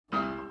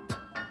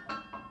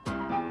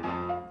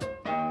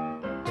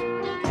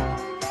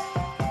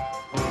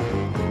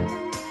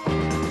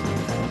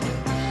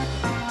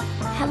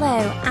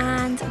Hello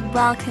and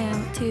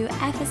welcome to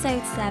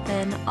episode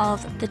 7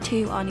 of the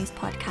Two Honest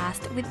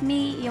podcast with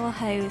me, your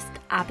host,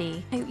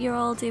 Abby. Hope you're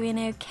all doing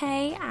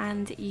okay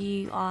and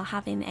you are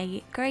having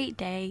a great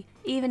day,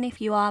 even if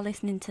you are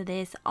listening to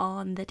this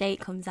on the day it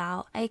comes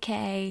out,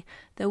 aka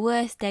the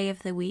worst day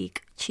of the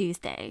week,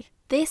 Tuesday.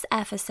 This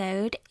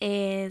episode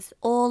is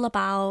all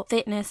about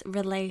fitness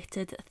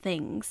related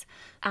things,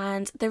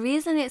 and the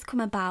reason it's come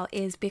about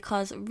is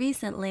because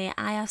recently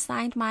I have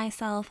signed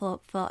myself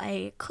up for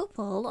a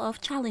couple of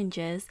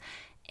challenges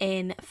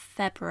in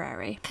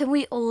February. Can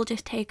we all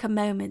just take a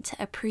moment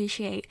to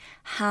appreciate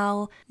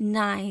how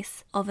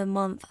nice of a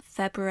month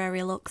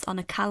February looks on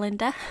a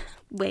calendar?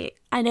 Wait,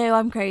 I know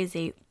I'm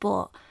crazy,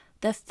 but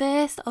the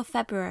 1st of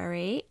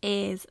February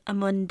is a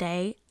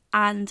Monday.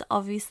 And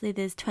obviously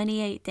there's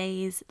 28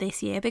 days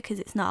this year because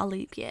it's not a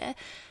leap year.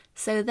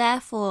 So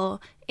therefore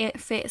it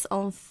fits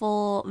on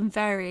 4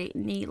 very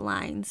neat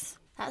lines.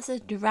 That's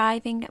just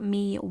driving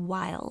me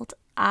wild.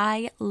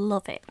 I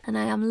love it. And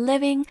I am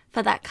living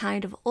for that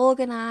kind of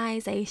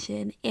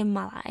organisation in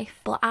my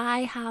life. But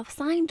I have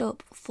signed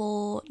up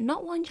for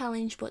not one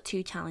challenge but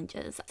 2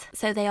 challenges.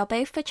 So they are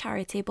both for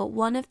charity, but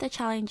one of the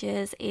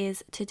challenges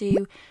is to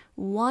do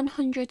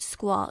 100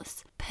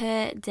 squats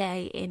per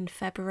day in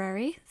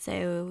February.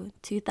 So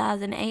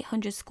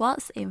 2,800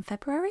 squats in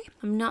February.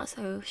 I'm not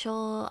so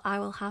sure I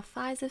will have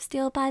thighs of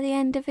steel by the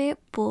end of it,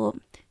 but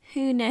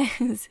who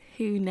knows,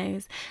 who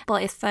knows.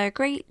 But it's for a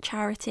great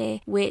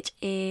charity, which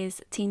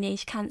is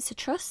Teenage Cancer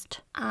Trust.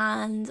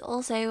 And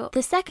also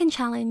the second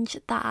challenge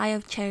that I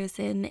have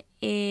chosen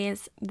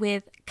is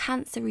with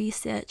Cancer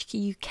Research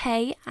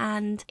UK,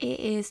 and it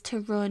is to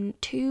run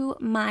 2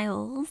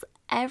 miles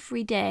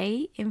every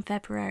day in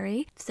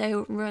February,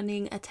 so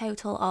running a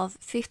total of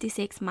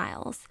 56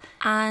 miles.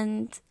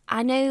 And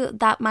I know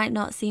that might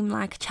not seem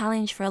like a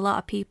challenge for a lot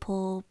of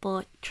people,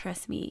 but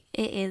trust me,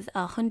 it is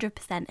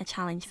 100% a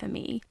challenge for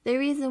me. The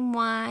reason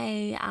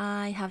why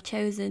I have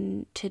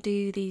chosen to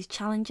do these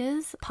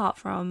challenges, apart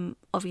from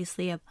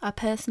obviously a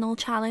personal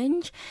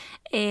challenge,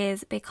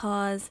 is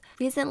because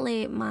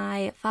recently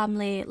my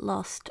family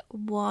lost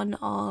one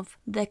of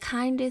the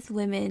kindest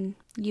women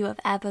you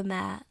have ever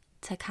met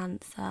to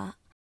cancer.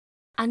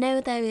 I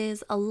know there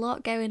is a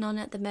lot going on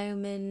at the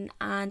moment,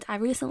 and I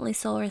recently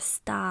saw a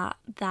stat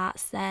that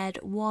said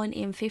 1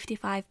 in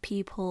 55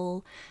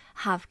 people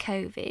have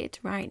COVID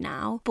right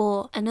now,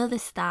 but another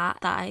stat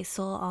that I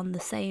saw on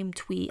the same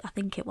tweet, I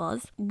think it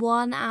was,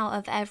 1 out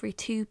of every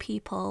 2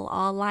 people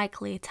are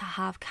likely to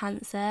have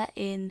cancer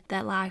in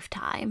their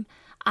lifetime.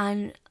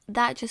 And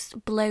that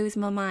just blows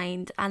my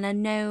mind, and I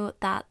know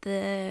that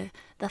the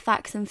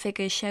facts and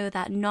figures show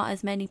that not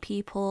as many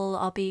people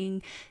are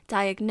being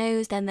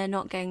diagnosed and they're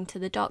not going to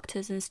the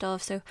doctors and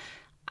stuff. So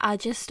I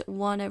just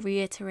want to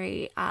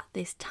reiterate at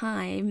this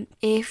time,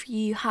 if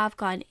you have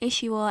got an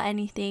issue or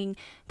anything,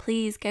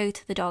 please go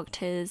to the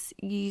doctors.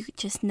 You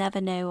just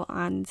never know,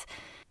 and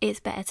it's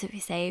better to be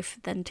safe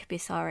than to be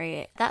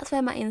sorry. That's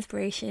where my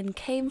inspiration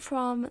came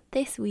from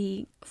this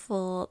week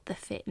for the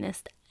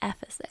fitness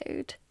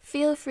episode.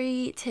 Feel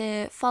free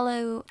to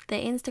follow the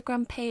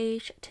Instagram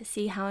page to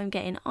see how I'm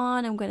getting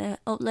on. I'm going to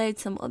upload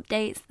some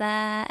updates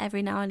there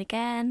every now and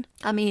again.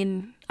 I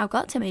mean, I've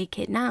got to make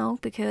it now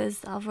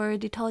because I've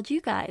already told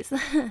you guys.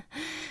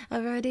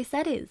 I've already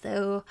said it,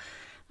 so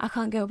I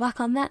can't go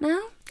back on that now.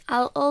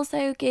 I'll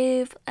also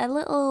give a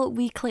little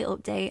weekly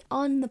update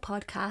on the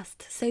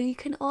podcast so you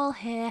can all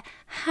hear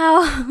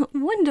how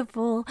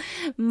wonderful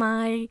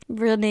my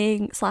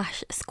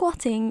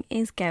running/squatting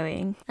is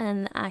going.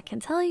 And I can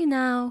tell you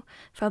now,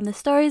 from the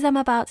stories I'm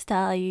about to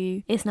tell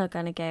you, it's not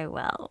going to go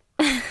well.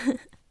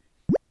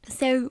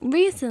 So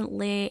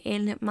recently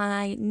in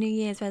my New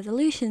Year's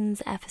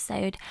resolutions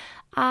episode,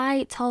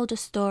 I told a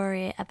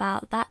story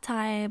about that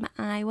time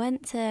I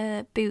went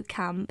to boot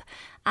camp,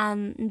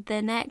 and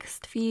the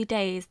next few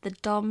days the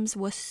DOMs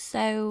were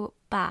so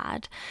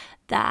bad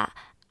that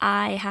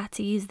I had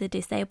to use the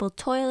disabled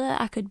toilet.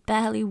 I could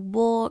barely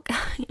walk.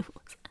 It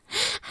was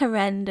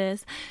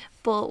horrendous.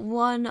 But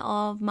one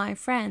of my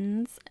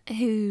friends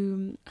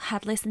who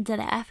had listened to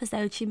the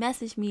episode, she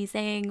messaged me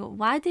saying,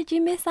 "Why did you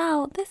miss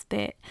out this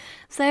bit?"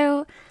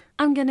 So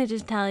I'm going to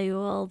just tell you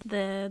all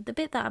the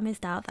bit that I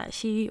missed out that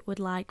she would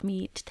like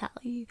me to tell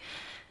you.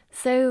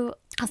 So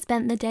I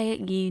spent the day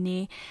at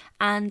uni,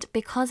 and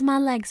because my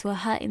legs were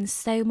hurting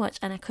so much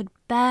and I could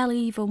barely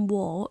even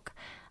walk,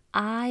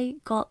 I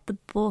got the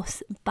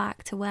bus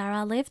back to where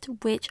I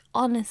lived, which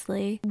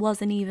honestly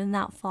wasn't even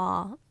that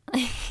far.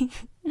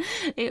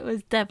 It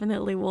was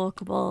definitely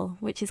walkable,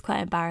 which is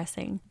quite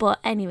embarrassing. But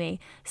anyway,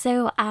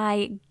 so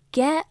I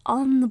get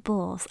on the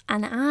bus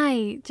and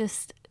I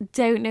just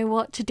don't know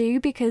what to do,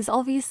 because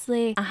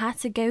obviously I had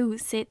to go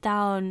sit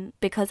down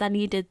because I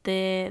needed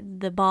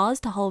the bars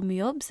to hold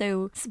me up.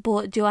 So,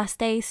 but do I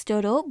stay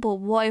stood up? But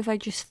what if I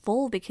just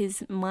fall,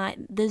 because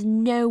there's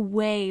no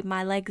way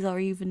my legs are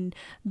even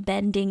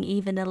bending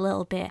even a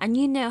little bit. And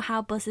you know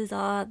how buses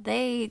are,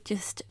 they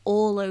just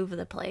all over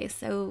the place.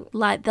 So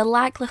like the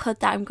likelihood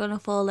that I'm gonna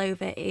fall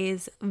over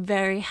is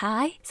very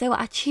high. So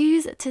I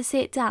choose to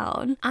sit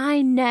down.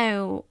 I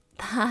know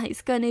that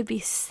it's going to be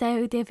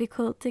so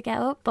difficult to get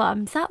up. But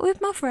I'm sat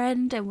with my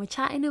friend and we're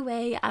chatting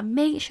away. I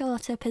make sure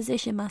to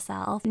position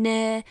myself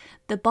near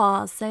the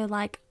bars. So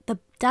like the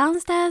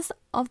downstairs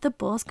of the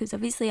bus, because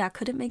obviously I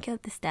couldn't make it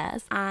up the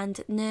stairs, and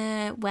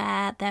near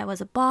where there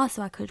was a bar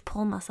so I could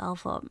pull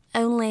myself up.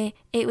 Only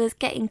it was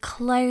getting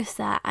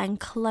closer and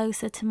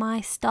closer to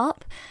my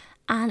stop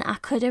and I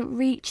couldn't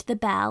reach the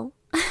bell.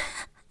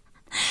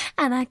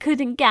 And I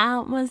couldn't get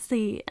out my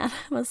seat. And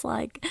I was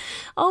like,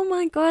 oh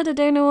my God, I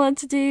don't know what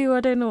to do.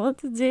 I don't know what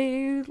to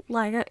do.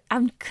 Like,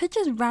 I could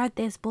just ride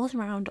this bus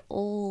around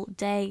all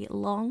day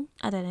long.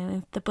 I don't know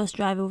if the bus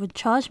driver would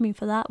charge me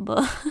for that,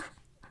 but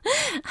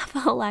I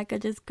felt like I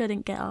just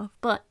couldn't get off.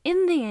 But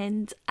in the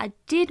end, I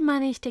did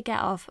manage to get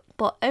off,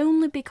 but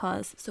only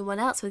because someone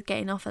else was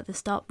getting off at the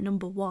stop,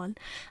 number one.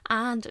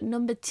 And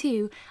number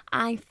two,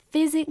 I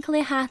physically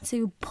had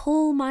to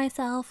pull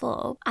myself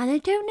up. And I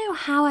don't know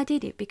how I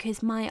did it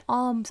because my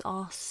arms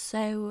are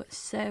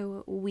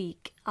so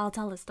weak. I'll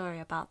tell a story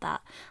about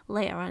that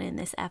later on in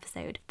this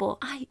episode. But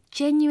I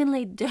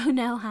genuinely don't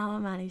know how I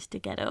managed to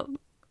get up.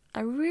 I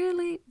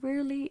really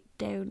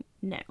don't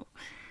know.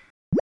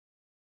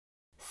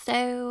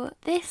 So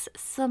this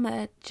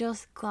summer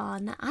just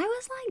gone, I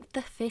was like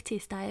the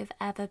fittest I've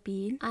ever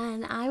been,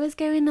 and I was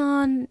going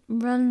on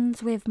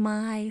runs with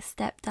my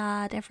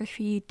stepdad every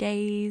few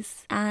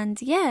days,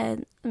 and yeah,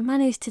 I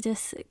managed to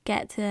just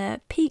get to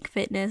peak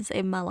fitness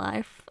in my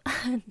life,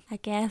 I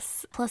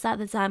guess. Plus at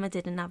the time I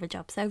didn't have a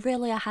job, so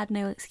really I had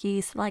no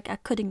excuse. Like I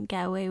couldn't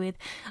get away with,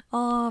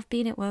 oh, I've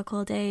been at work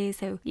all day,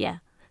 so yeah.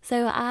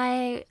 So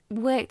I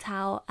worked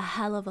out a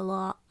hell of a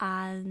lot,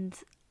 and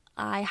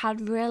I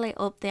had really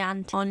upped the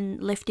ante on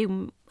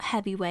lifting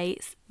heavy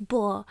weights,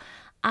 but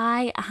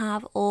I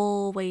have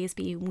always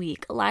been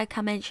weak. Like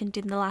I mentioned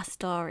in the last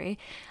story,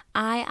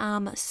 I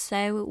am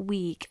so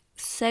weak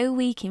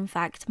in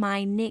fact.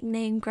 My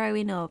nickname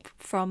growing up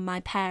from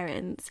my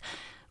parents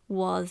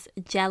was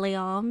Jelly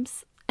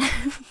Arms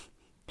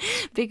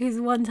because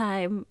one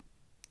time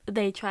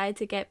they tried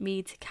to get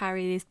me to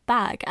carry this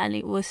bag and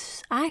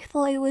I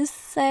thought it was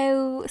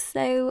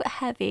so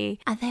heavy,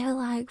 and they were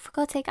like, for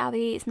God's sake,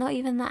 Abby, it's not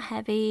even that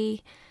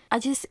heavy. I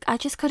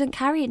just couldn't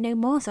carry it no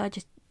more, so I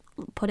just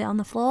put it on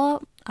the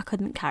floor. I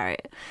couldn't carry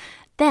it.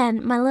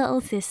 Then my little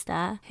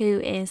sister,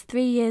 who is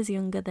 3 years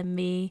younger than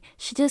me,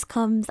 she just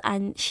comes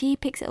and she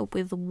picks it up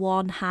with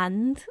one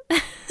hand.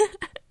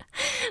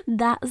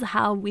 That's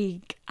how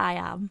weak I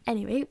am.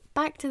 Anyway,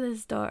 back to the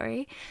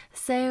story.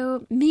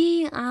 So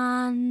me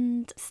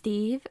and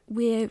Steve,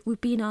 we've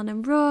been on a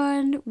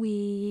run.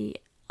 We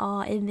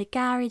are in the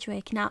garage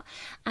working out,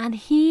 and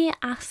he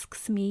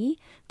asks me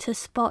to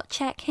spot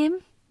check him,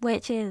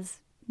 which is,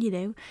 you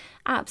know,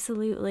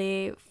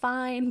 absolutely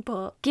fine.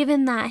 But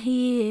given that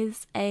he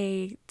is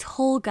a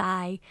tall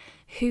guy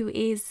who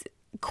is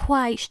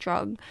quite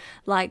strong,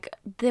 like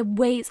the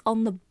weights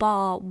on the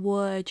bar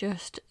were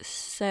just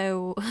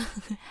so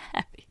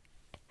heavy,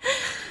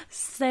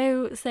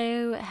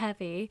 so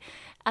heavy,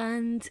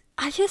 and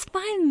I just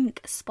find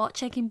spot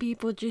checking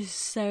people just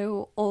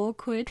so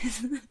awkward.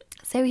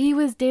 So he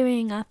was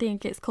doing, I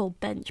think it's called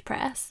bench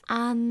press,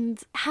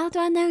 and how do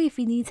I know if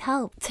he needs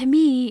help? To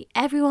me,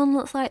 everyone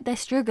looks like they're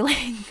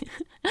struggling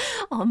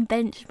on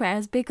bench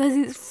press because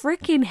it's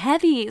freaking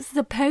heavy. It's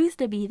supposed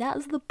to be,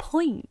 that's the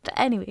point. But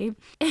anyway,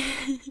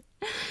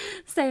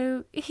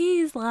 so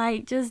he's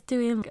like just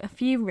doing a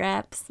few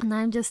reps and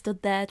I'm just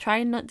stood there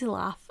trying not to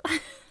laugh.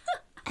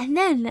 And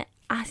then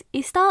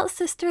he starts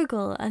to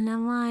struggle and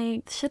I'm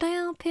like, should I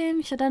help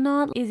him? Should I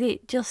not? Is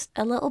it just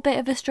a little bit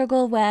of a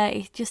struggle where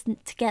it's just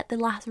to get the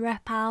last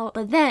rep out?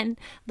 But then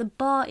the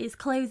bar is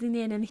closing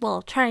in and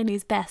trying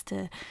his best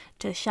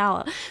to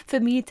shout for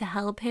me to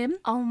help him.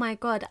 Oh my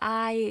God,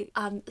 I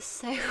am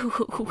so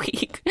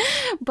weak.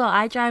 But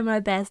I try my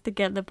best to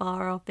get the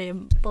bar off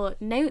him.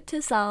 But note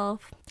to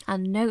self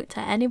and note to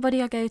anybody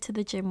I go to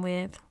the gym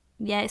with,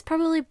 yeah, it's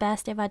probably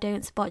best if I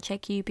don't spot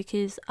check you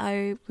because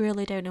I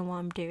really don't know what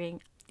I'm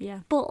doing.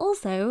 Yeah. But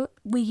also,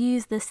 we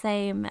use the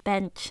same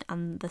bench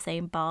and the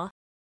same bar.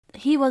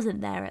 He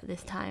wasn't there at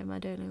this time. I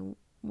don't know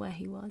where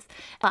he was.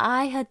 But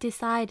I had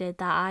decided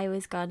that I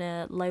was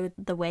gonna load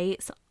the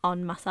weights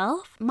on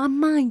myself. My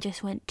mind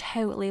just went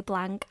totally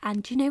blank.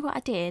 And do you know what I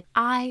did?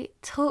 I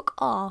took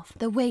off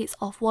the weights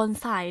off one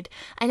side.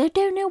 And I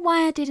don't know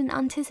why I didn't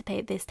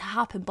anticipate this to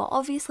happen. But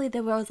obviously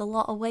there was a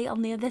lot of weight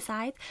on the other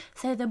side.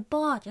 So the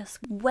bar just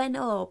went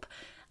up.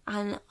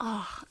 And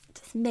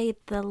just made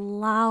the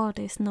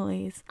loudest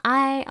noise.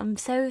 I am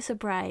so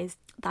surprised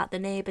that the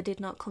neighbour did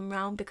not come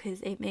round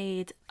because it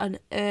made an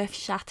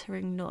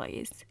earth-shattering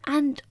noise.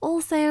 And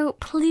also,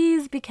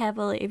 please be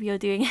careful if you're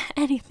doing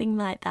anything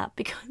like that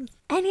because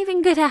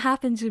anything could have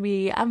happened to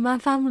me and my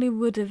family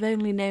would have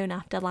only known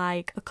after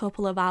like a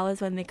couple of hours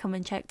when they come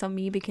and checked on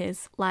me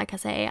because, like I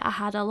say, I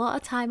had a lot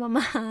of time on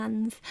my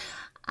hands.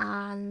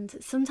 And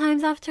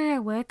sometimes after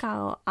a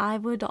workout, I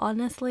would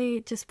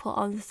honestly just put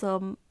on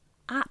some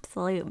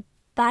absolute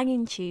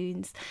banging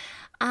tunes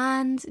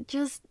and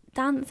just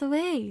dance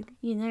away,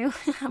 you know.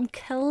 I'm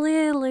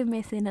clearly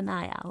missing a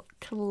night out.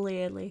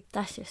 Clearly.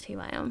 That's just who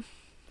I am.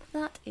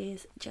 that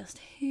is just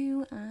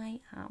who I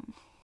am.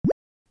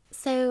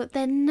 So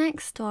the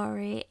next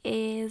story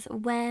is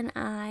when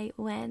I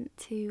went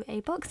to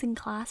a boxing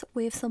class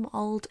with some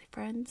old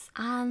friends,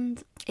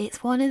 and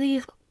it's one of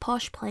these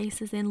posh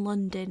places in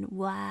London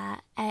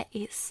where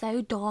it's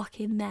so dark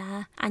in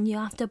there and you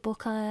have to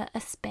book a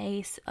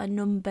space, a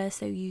number,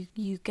 so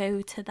you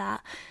go to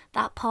that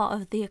part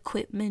of the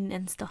equipment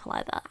and stuff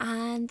like that.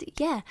 And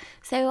yeah,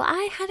 so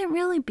I hadn't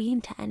really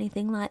been to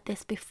anything like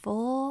this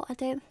before, I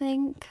don't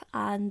think,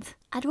 and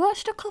I'd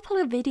watched a couple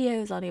of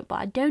videos on it, but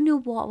I don't know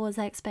what I was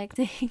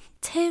expecting.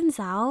 Turns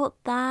out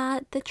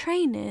that the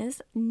trainers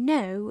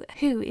know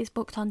who is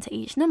booked onto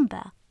each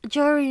number.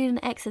 During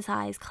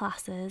exercise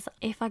classes,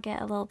 if I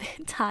get a little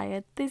bit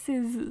tired, this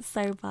is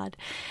so bad,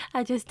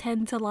 I just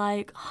tend to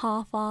like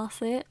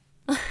half-arse it.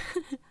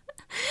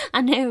 I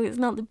know it's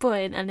not the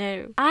point, I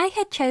know. I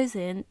had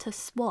chosen to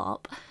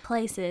swap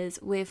places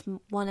with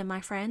one of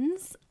my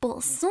friends,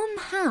 but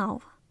somehow,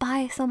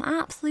 by some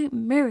absolute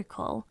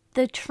miracle,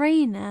 the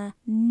trainer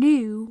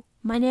knew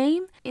my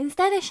name.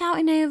 Instead of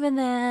shouting over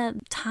the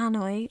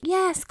tannoy,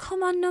 yes,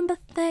 come on, number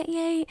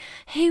 38,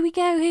 here we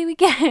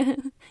go.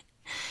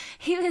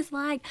 He was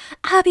like,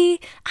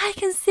 Abby, I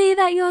can see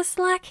that you're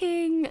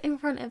slacking, in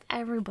front of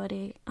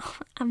everybody.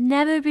 I've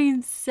never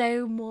been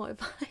so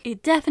mortified.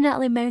 It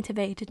definitely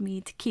motivated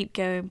me to keep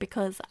going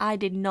because I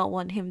did not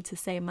want him to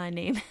say my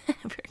name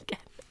ever again.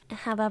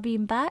 Have I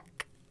been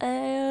back?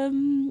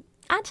 Actually,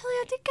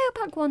 I did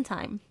go back one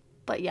time.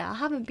 But yeah, I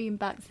haven't been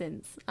back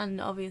since. And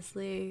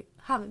obviously,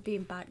 haven't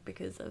been back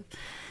because of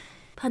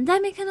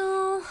pandemic and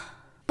all.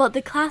 But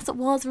the class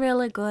was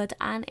really good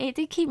and it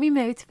did keep me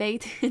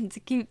motivated to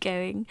keep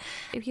going.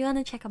 If you want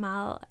to check them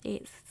out,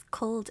 it's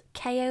called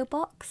KO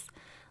Box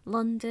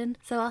London.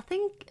 So I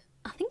think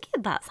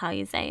that's how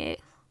you say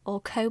it. Or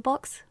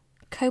KoBox.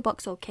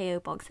 KoBox or KO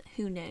Box.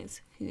 Who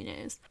knows?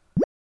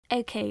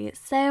 Okay,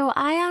 so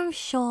I am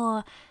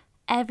sure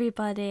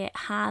everybody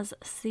has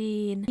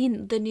seen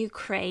the new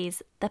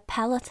craze, the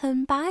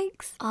Peloton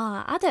bikes.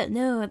 I don't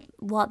know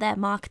what their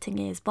marketing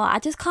is, but I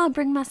just can't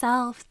bring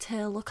myself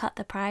to look at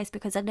the price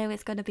because I know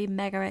it's going to be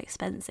mega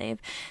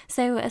expensive.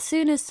 So as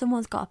soon as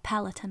someone's got a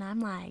Peloton, I'm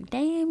like,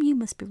 damn, you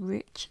must be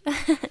rich.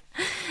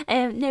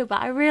 No,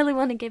 but I really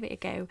want to give it a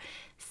go.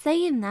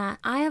 Saying that,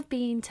 I have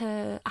been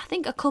to, I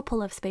think, a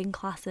couple of spin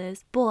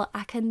classes, but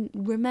I can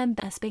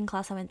remember a spin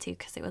class I went to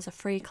because it was a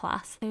free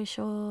class. So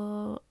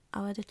sure,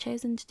 I would have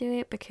chosen to do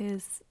it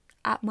because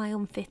at my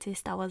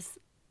unfittest I was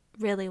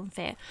really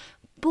unfit.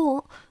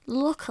 But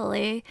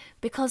luckily,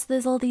 because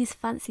there's all these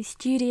fancy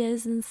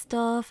studios and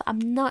stuff, I'm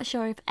not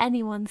sure if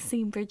anyone's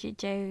seen Bridget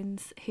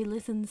Jones who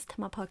listens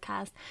to my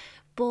podcast,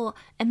 but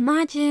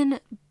imagine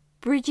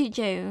Bridget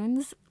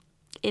Jones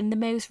in the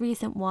most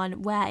recent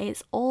one where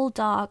it's all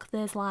dark,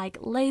 there's like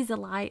laser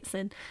lights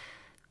and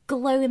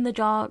glow in the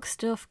dark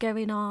stuff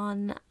going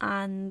on,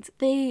 and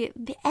the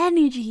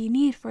energy you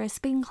need for a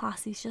spin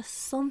class is just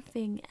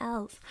something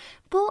else.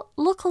 But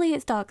luckily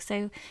it's dark,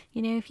 so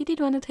you know, if you did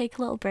want to take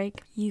a little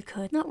break, you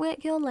could not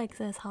work your legs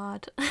as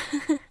hard.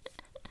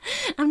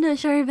 I'm not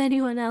sure if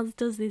anyone else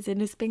does this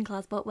in a spin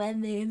class, but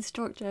when the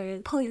instructor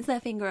points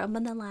their finger up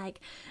and they're like,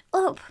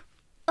 up,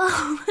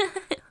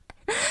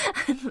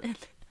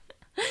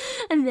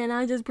 and then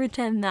I just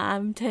pretend that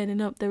I'm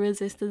turning up the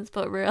resistance,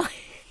 but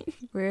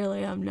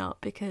really I'm not,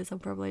 because I'm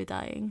probably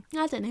dying.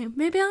 I don't know,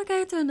 maybe I'll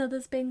go to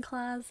another spin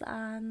class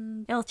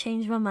and it'll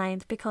change my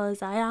mind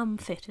because I am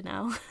fitter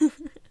now.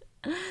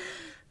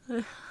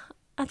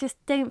 I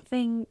don't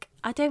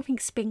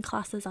think spin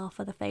classes are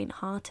for the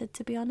faint-hearted,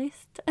 to be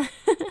honest.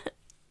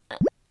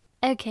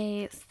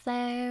 Okay,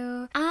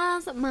 so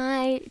as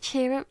my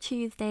Cheer Up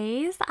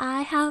Tuesdays,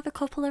 I have a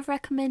couple of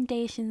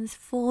recommendations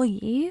for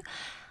you.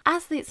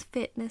 As it's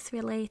fitness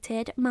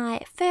related,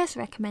 my first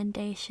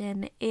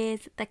recommendation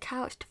is the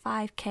Couch to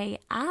 5K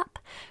app.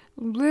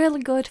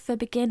 Really good for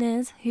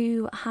beginners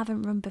who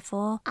haven't run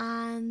before.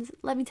 And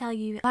let me tell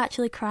you, I've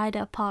actually cried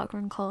at a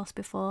parkrun course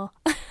before.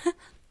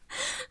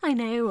 I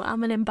know,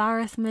 I'm an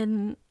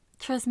embarrassment.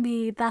 Trust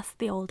me, that's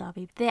the old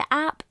Abby. The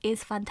app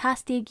is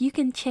fantastic. You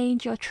can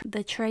change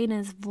the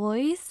trainer's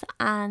voice,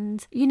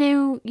 and you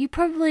know, you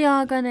probably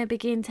are going to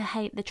begin to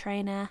hate the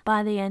trainer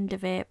by the end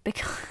of it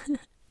because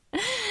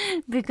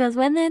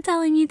when they're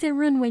telling you to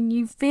run when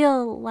you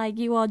feel like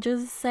you are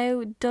just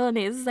so done,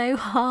 it's so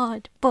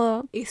hard,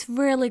 but it's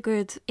really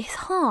good. It's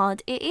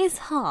hard, it is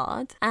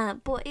hard,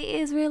 but it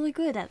is really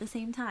good at the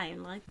same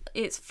time. Like,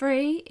 it's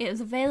free,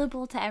 it's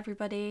available to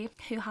everybody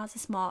who has a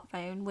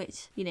smartphone,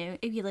 which, you know,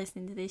 if you're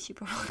listening to this, you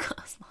probably got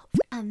a smartphone.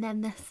 And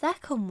then the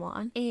second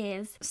one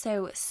is,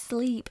 so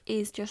sleep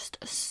is just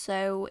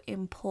so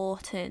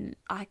important.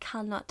 I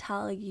cannot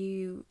tell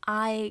you,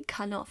 I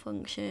cannot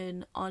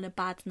function on a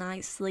bad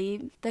night's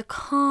sleep. The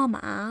Calm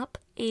app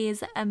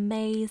is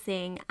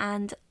amazing,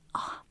 and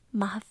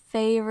my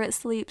favourite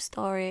sleep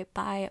story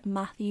by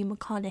Matthew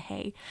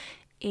McConaughey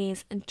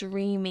is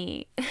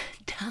Dreamy.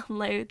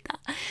 Download that.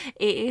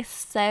 It is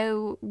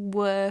so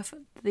worth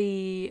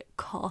the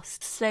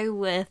cost, so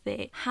worth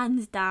it.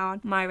 Hands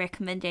down, my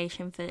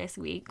recommendation for this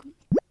week.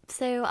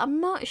 So I'm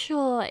not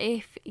sure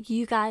if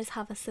you guys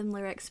have a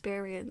similar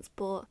experience,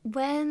 but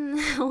when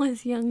I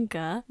was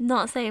younger,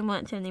 not saying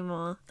much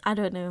anymore, I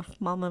don't know if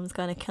my mum's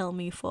gonna kill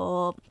me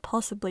for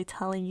possibly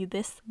telling you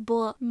this,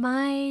 but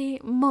my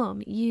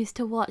mum used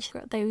to watch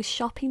those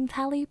shopping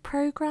telly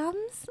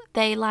programs.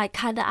 They like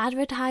kind of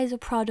advertise a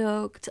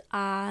product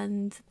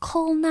and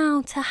call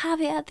now to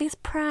have it at this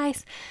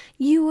price,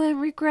 you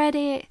won't regret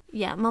it.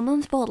 Yeah, my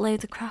mum's bought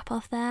loads of crap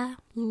off there,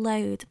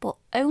 loads, but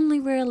only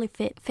really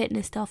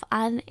fitness stuff,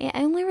 and it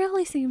only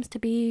really seems to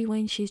be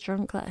when she's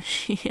drunk that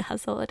she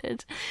has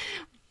ordered.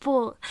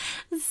 But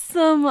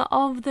some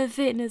of the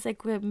fitness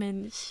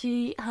equipment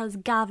she has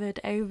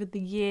gathered over the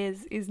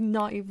years is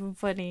not even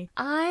funny.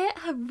 I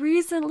have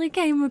recently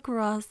came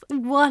across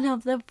one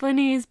of the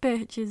funniest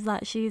pictures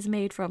that she's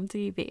made from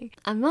TV.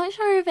 I'm not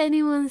sure if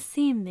anyone's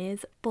seen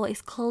this, but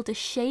it's called a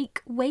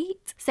shake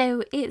weight.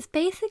 So it's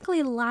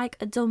basically like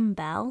a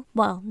dumbbell.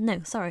 Well,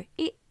 no, sorry,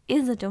 it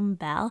is a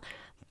dumbbell,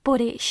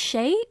 but it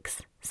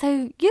shakes.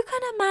 So you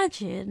can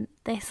imagine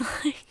this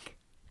like...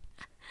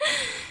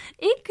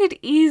 It could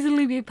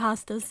easily be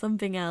passed as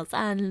something else,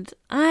 and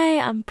I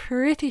am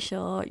pretty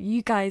sure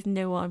you guys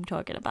know what I'm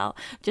talking about.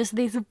 Just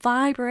this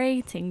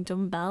vibrating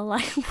dumbbell,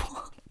 like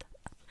what?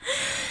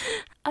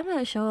 I'm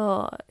not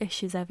sure if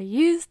she's ever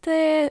used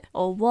it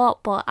or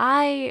what, but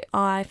I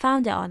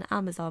found it on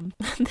Amazon.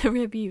 The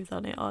reviews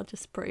on it are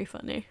just pretty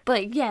funny.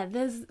 But yeah,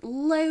 there's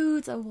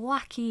loads of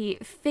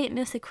wacky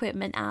fitness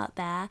equipment out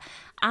there,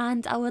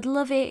 and I would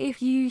love it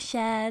if you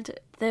shared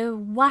the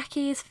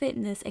wackiest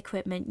fitness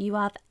equipment you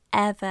have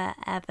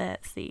ever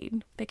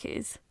seen,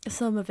 because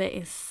some of it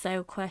is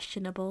so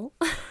questionable.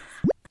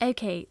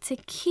 Okay, to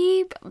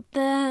keep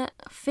the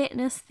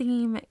fitness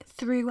theme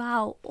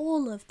throughout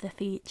all of the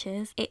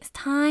features, it's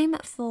time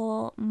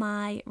for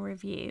my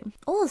review.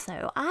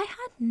 Also, I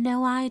had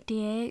no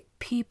idea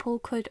people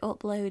could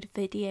upload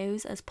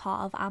videos as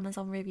part of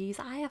Amazon reviews.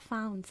 I have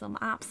found some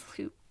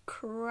absolute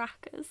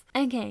crackers.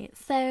 Okay,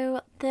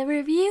 so the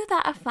review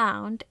that I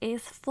found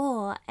is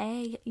for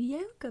a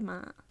yoga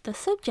mat. The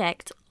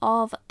subject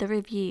of the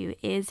review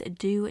is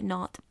do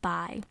not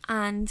buy,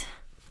 and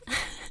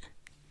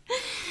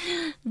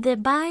the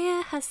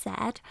buyer has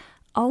said,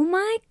 "Oh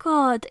my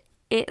god,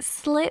 it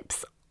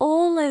slips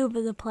all over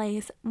the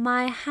place.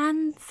 My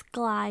hands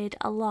glide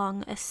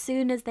along as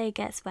soon as they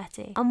get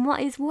sweaty. And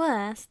what is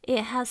worse,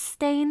 it has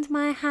stained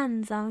my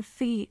hands and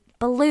feet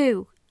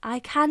blue. I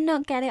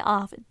cannot get it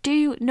off.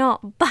 Do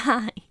not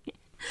buy."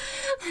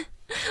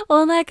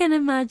 All I can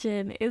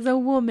imagine is a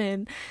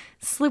woman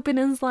slipping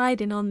and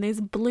sliding on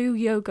this blue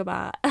yoga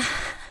mat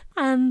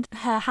and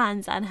her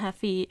hands and her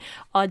feet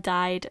are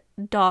dyed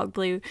dark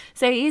blue.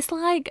 So it's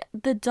like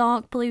the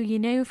dark blue, you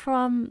know,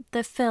 from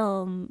the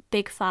film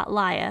Big Fat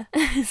Liar.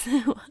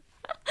 So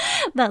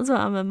that's what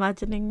I'm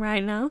imagining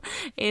right now,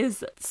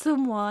 is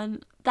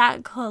someone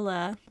that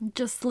colour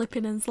just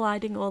slipping and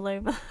sliding all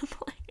over the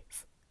place.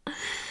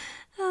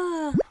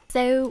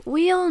 So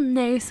we all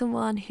know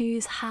someone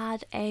who's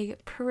had a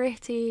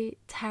pretty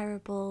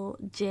terrible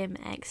gym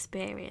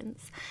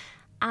experience,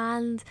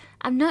 and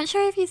I'm not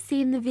sure if you've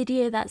seen the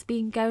video that's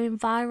been going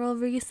viral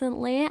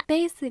recently.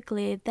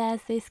 Basically,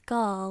 there's this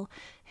girl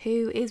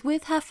who is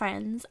with her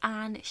friends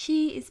and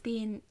she is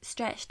being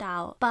stretched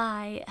out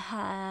by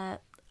her,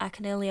 I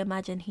can only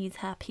imagine he's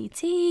her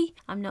PT,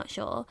 I'm not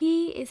sure.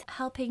 He is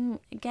helping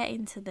get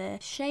into the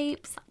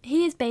shapes.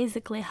 He is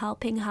basically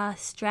helping her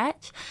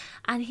stretch,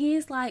 and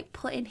he's like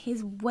putting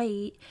his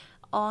weight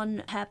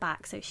on her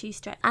back so she's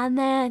stretched. And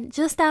then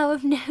just out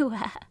of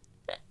nowhere,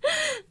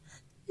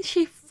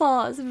 she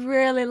farts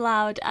really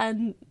loud,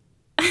 and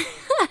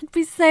I'd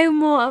be so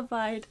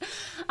mortified.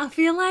 I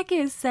feel like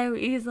it's so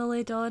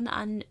easily done,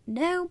 and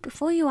no,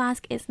 before you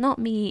ask, it's not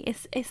me.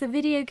 It's a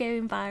video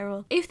going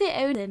viral. If the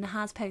owner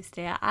has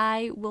posted it,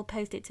 I will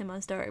post it to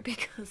my story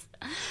because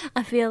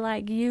I feel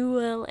like you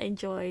will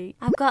enjoy.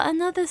 I've got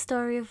another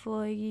story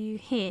for you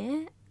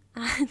here,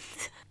 and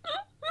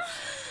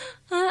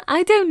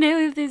I don't know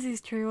if this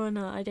is true or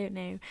not, I don't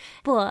know.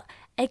 But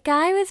a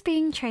guy was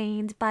being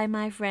trained by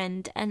my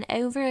friend and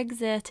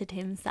overexerted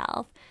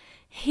himself.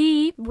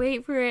 He,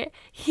 wait for it,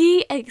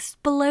 he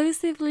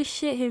explosively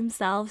shit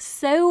himself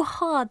so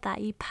hard that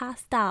he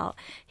passed out.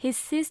 His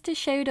sister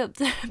showed up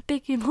to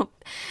pick him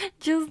up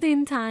just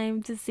in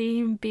time to see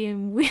him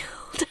being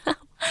wheeled out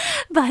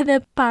by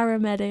the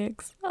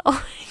paramedics.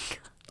 Oh my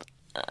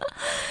god.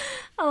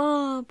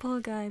 Oh,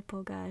 poor guy,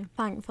 poor guy.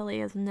 Thankfully,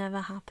 it's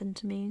never happened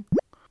to me.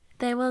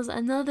 There was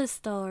another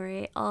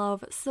story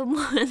of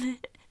someone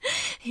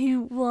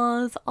who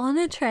was on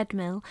a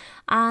treadmill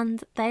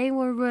and they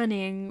were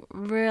running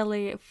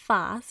really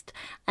fast,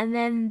 and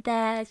then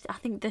I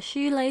think the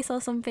shoelace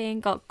or something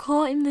got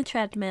caught in the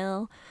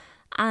treadmill,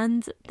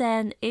 and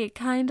then it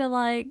kind of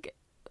like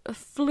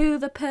flew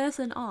the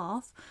person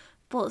off,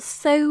 but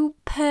so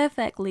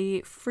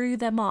perfectly threw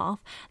them off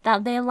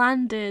that they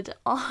landed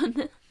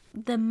on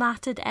the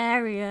matted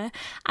area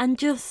and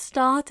just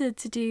started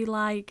to do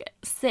like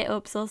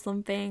sit-ups or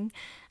something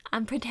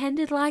and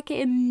pretended like it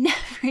had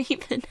never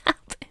even happened.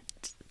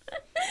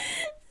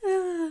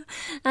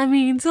 I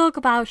mean, talk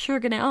about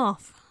shrugging it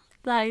off.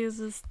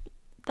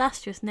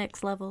 That's just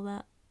next level,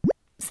 that.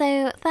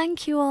 So,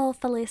 thank you all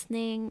for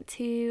listening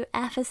to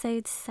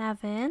episode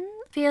 7.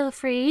 Feel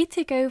free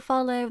to go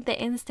follow the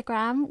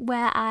Instagram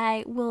where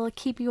I will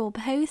keep you all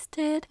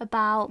posted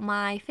about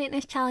my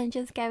fitness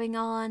challenges going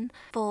on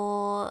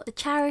for the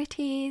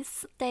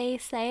charities. Stay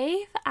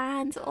safe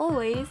and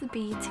always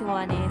be too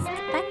honest.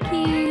 Thank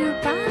you.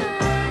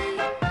 Bye.